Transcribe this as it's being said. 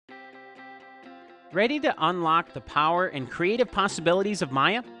Ready to unlock the power and creative possibilities of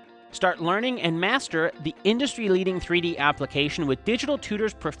Maya? Start learning and master the industry-leading 3D application with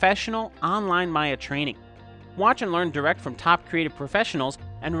Digital-Tutors professional online Maya training. Watch and learn direct from top creative professionals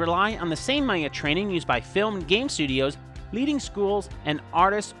and rely on the same Maya training used by film and game studios, leading schools, and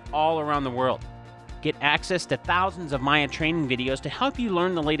artists all around the world. Get access to thousands of Maya training videos to help you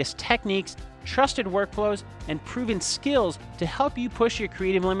learn the latest techniques, trusted workflows, and proven skills to help you push your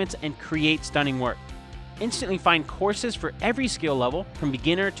creative limits and create stunning work. Instantly find courses for every skill level, from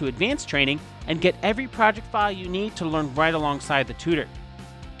beginner to advanced training, and get every project file you need to learn right alongside the tutor.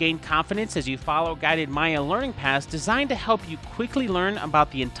 Gain confidence as you follow guided Maya learning paths designed to help you quickly learn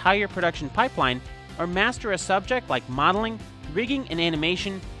about the entire production pipeline or master a subject like modeling, rigging and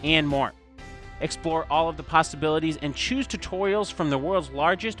animation, and more. Explore all of the possibilities and choose tutorials from the world's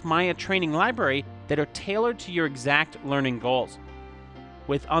largest Maya training library that are tailored to your exact learning goals.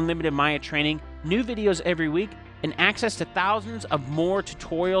 With unlimited Maya training, new videos every week, and access to thousands of more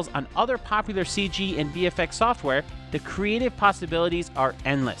tutorials on other popular CG and VFX software, the creative possibilities are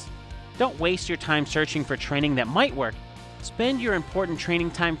endless. Don't waste your time searching for training that might work. Spend your important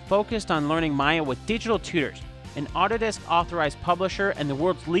training time focused on learning Maya with Digital-Tutors, an Autodesk Authorized Publisher and the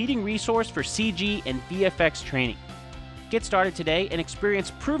world's leading resource for CG and VFX training. Get started today and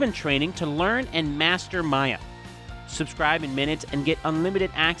experience proven training to learn and master Maya. Subscribe in minutes and get unlimited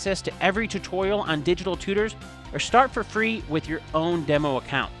access to every tutorial on Digital-Tutors, or start for free with your own demo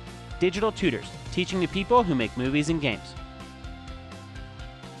account. Digital-Tutors, teaching the people who make movies and games.